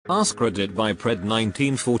AskReddit by Pred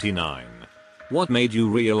 1949. What made you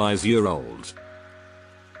realize you're old?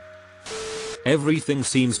 Everything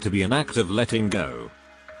seems to be an act of letting go.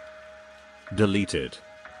 Deleted.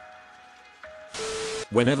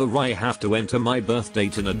 Whenever I have to enter my birth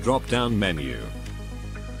date in a drop-down menu,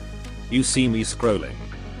 you see me scrolling.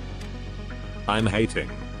 I'm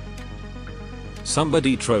hating.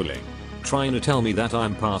 Somebody trolling. Trying to tell me that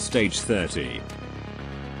I'm past age 30.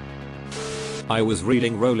 I was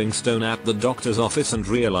reading Rolling Stone at the doctor's office and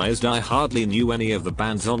realized I hardly knew any of the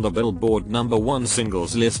bands on the Billboard #1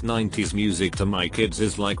 singles list. 90s music to my kids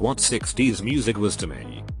is like what 60s music was to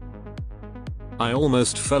me. I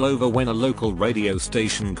almost fell over when a local radio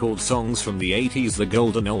station called songs from the 80s the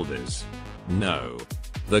Golden Olders. No.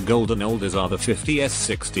 The Golden Olders are the 50s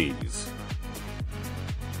 60s.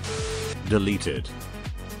 Deleted.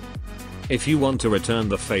 If you want to return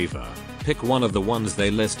the favor, pick one of the ones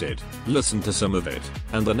they listed, listen to some of it,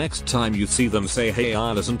 and the next time you see them say hey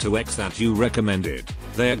I listened to X that you recommended.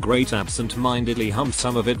 They're great. Absent-mindedly hum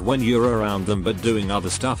some of it when you're around them but doing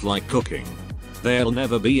other stuff like cooking. They'll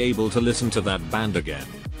never be able to listen to that band again.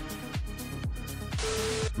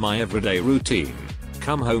 My everyday routine.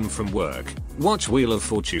 Come home from work, watch Wheel of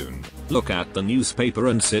Fortune, look at the newspaper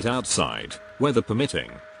and sit outside, weather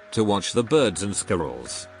permitting, to watch the birds and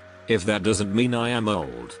squirrels. If that doesn't mean I am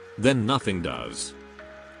old, then nothing does.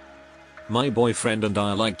 My boyfriend and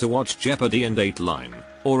I like to watch Jeopardy and Dateline,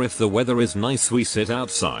 or if the weather is nice we sit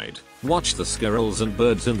outside, watch the squirrels and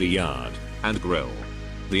birds in the yard, and grill.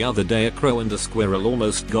 The other day a crow and a squirrel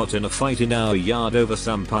almost got in a fight in our yard over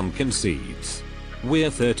some pumpkin seeds.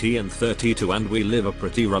 We're 30 and 32 and we live a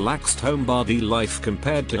pretty relaxed homebody life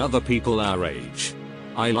compared to other people our age.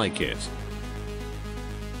 I like it.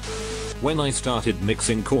 When I started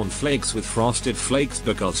mixing cornflakes with Frosted Flakes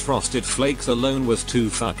because Frosted Flakes alone was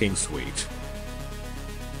too fucking sweet.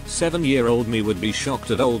 7-year-old me would be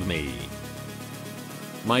shocked at old me.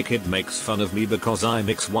 My kid makes fun of me because I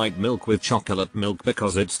mix white milk with chocolate milk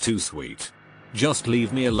because it's too sweet. Just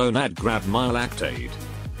leave me alone. I'd grab my Lactaid.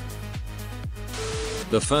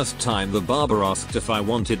 The first time the barber asked if I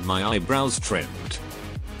wanted my eyebrows trimmed.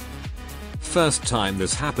 First time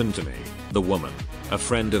this happened to me, the woman, a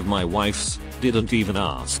friend of my wife's, didn't even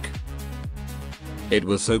ask. It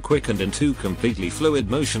was so quick and in two completely fluid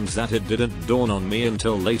motions that it didn't dawn on me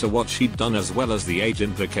until later what she'd done as well as the age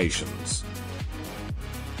implications.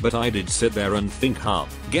 But I did sit there and think,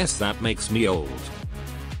 guess that makes me old.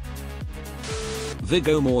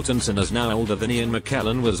 Viggo Mortensen is now older than Ian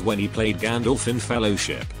McKellen was when he played Gandalf in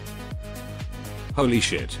Fellowship. Holy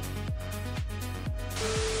shit.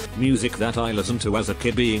 Music that I listened to as a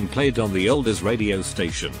kid being played on the oldest radio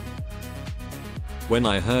station. When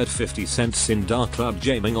I heard 50 Cent's In Dark Club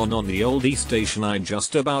jamming on the oldie station I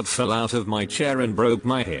just about fell out of my chair and broke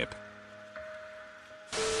my hip.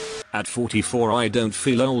 At 44 I don't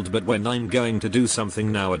feel old, but when I'm going to do something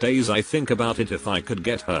nowadays I think about it if I could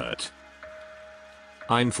get hurt.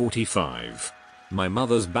 I'm 45. My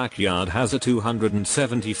mother's backyard has a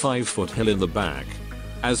 275-foot hill in the back.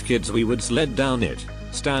 As kids we would sled down it,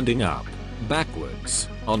 standing up, backwards,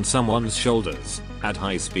 on someone's shoulders, at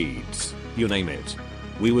high speeds, you name it.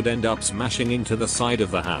 We would end up smashing into the side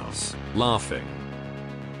of the house, laughing.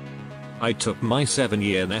 I took my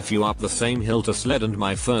 7-year nephew up the same hill to sled and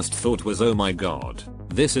my first thought was, oh my god,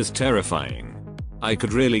 this is terrifying. I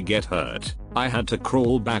could really get hurt. I had to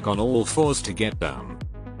crawl back on all fours to get down.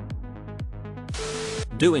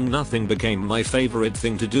 Doing nothing became my favorite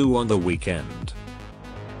thing to do on the weekend.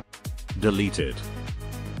 Deleted.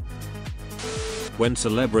 When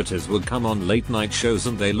celebrities would come on late night shows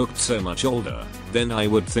and they looked so much older, then I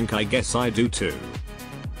would think I guess I do too.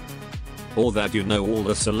 Or that all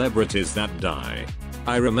the celebrities that die.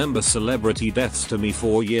 I remember celebrity deaths to me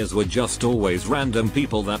for years were just always random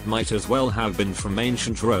people that might as well have been from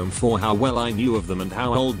ancient Rome for how well I knew of them and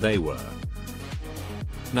how old they were.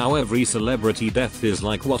 Now every celebrity death is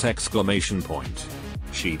like what exclamation point.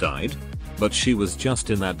 She died? But she was just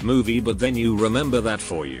in that movie, but then you remember that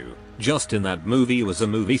for you. Just in that movie was a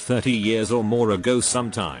movie 30 years or more ago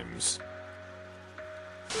sometimes.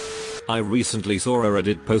 I recently saw a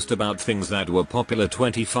Reddit post about things that were popular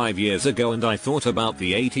 25 years ago and I thought about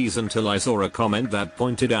the 80s until I saw a comment that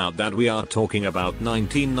pointed out that we are talking about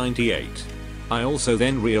 1998. I also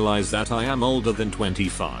then realized that I am older than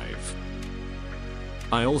 25.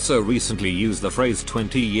 I also recently used the phrase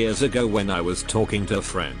 20 years ago when I was talking to a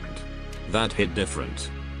friend. That hit different.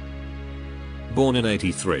 Born in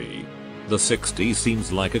 83. The 60s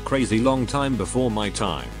seems like a crazy long time before my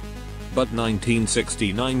time. But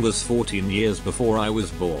 1969 was 14 years before I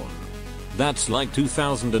was born. That's like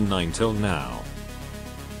 2009 till now.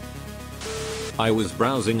 I was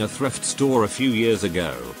browsing a thrift store a few years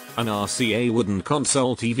ago. An RCA wooden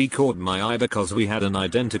console TV caught my eye because we had an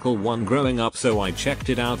identical one growing up, so I checked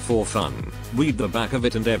it out for fun, read the back of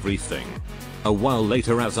it and everything. A while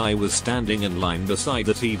later, as I was standing in line beside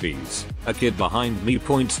the TVs, a kid behind me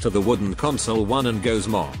points to the wooden console one and goes,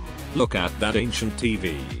 "Mom, look at that ancient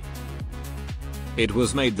TV." It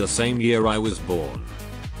was made the same year I was born.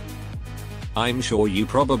 I'm sure you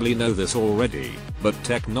probably know this already, but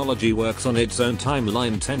technology works on its own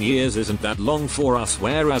timeline. 10 years isn't that long for us,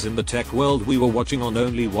 whereas in the tech world we were watching on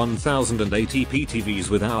only 1080p TVs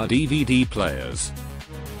with our DVD players.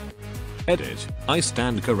 Edit. I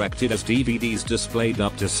stand corrected, as DVDs displayed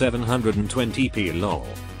up to 720p lol.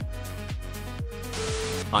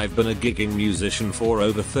 I've been a gigging musician for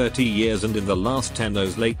over 30 years, and in the last 10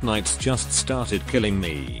 those late nights just started killing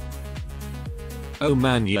me. Oh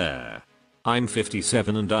man, yeah. I'm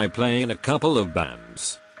 57 and I play in a couple of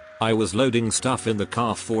bands. I was loading stuff in the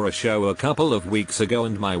car for a show a couple of weeks ago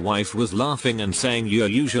and my wife was laughing and saying, "You're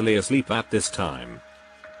usually asleep at this time."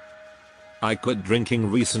 I quit drinking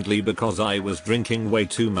recently because I was drinking way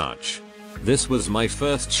too much. This was my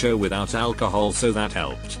first show without alcohol, so that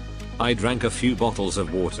helped. I drank a few bottles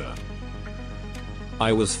of water.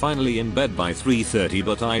 I was finally in bed by 3:30,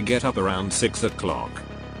 but I get up around 6 o'clock.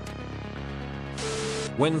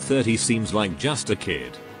 When 30 seems like just a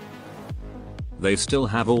kid. They still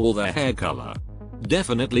have all their hair color.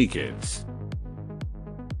 Definitely kids.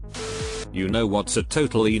 You know what's a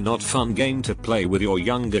totally not fun game to play with your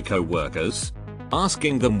younger co-workers?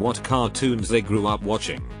 Asking them what cartoons they grew up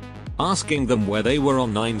watching. Asking them where they were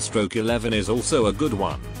on 9/11 is also a good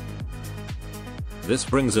one. This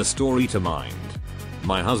brings a story to mind.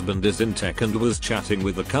 My husband is in tech and was chatting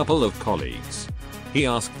with a couple of colleagues. He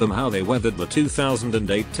asked them how they weathered the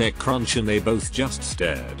 2008 tech crunch and they both just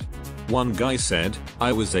stared. One guy said,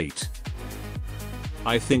 "I was 8.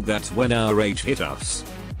 I think that's when our age hit us."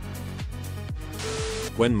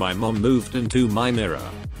 When my mom moved into my mirror.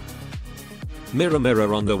 Mirror,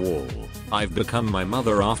 mirror on the wall, I've become my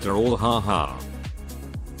mother after all, haha.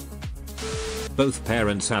 Both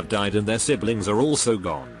parents have died and their siblings are also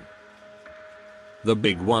gone. The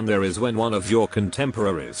big one there is when one of your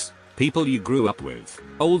contemporaries, people you grew up with,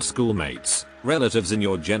 old schoolmates, relatives in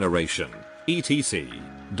your generation, etc.,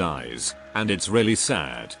 dies, and it's really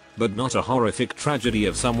sad, but not a horrific tragedy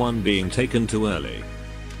of someone being taken too early.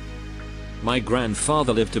 My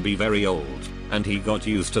grandfather lived to be very old, and he got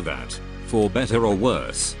used to that, for better or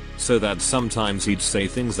worse, so that sometimes he'd say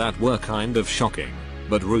things that were kind of shocking,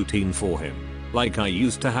 but routine for him. Like, "I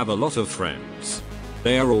used to have a lot of friends.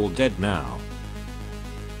 They are all dead now."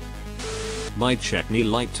 My Checkney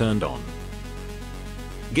light turned on.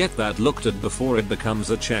 Get that looked at before it becomes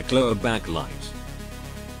a check lower back light.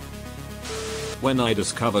 When I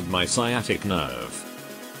discovered my sciatic nerve.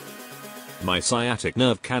 My sciatic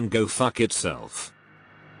nerve can go fuck itself.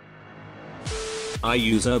 I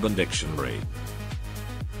use Urban Dictionary.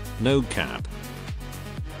 No cap.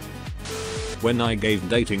 When I gave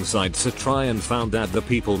dating sites a try and found that the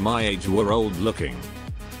people my age were old looking.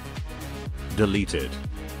 Deleted.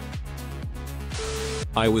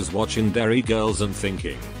 I was watching Derry Girls and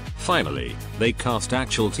thinking, finally, they cast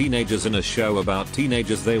actual teenagers in a show about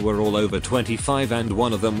teenagers. They were all over 25 and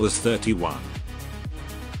one of them was 31.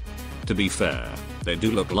 To be fair, they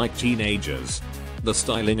do look like teenagers. The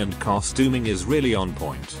styling and costuming is really on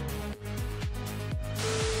point.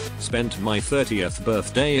 Spent my 30th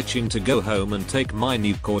birthday itching to go home and take my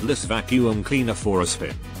new cordless vacuum cleaner for a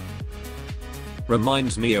spin.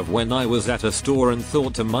 Reminds me of when I was at a store and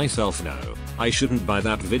thought to myself, no, I shouldn't buy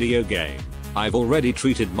that video game. I've already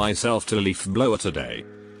treated myself to a leaf blower today.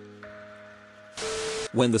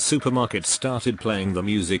 When the supermarket started playing the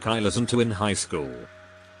music I listened to in high school.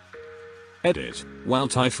 Edit. Wow,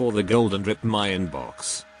 tie for the golden rip my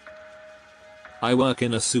inbox. I work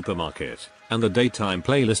in a supermarket, and the daytime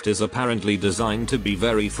playlist is apparently designed to be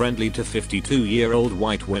very friendly to 52-year-old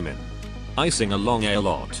white women. I sing along a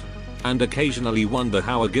lot. And occasionally wonder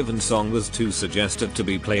how a given song was too suggestive to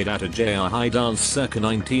be played at a JR High dance circa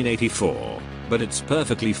 1984, but it's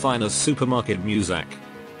perfectly fine as supermarket music.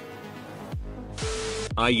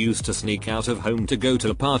 I used to sneak out of home to go to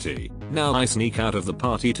a party, now I sneak out of the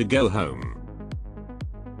party to go home.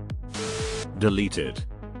 Deleted.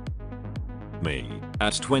 Me,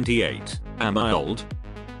 at 28, am I old?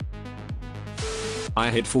 I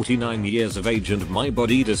hit 49 years of age and my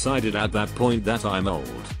body decided at that point that I'm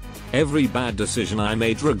old. Every bad decision I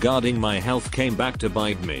made regarding my health came back to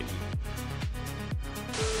bite me.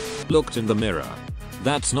 Looked in the mirror.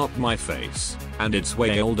 That's not my face, and it's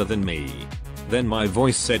way older than me. Then my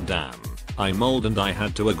voice said, "Damn, I'm old and I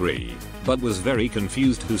had to agree, but was very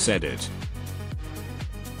confused who said it.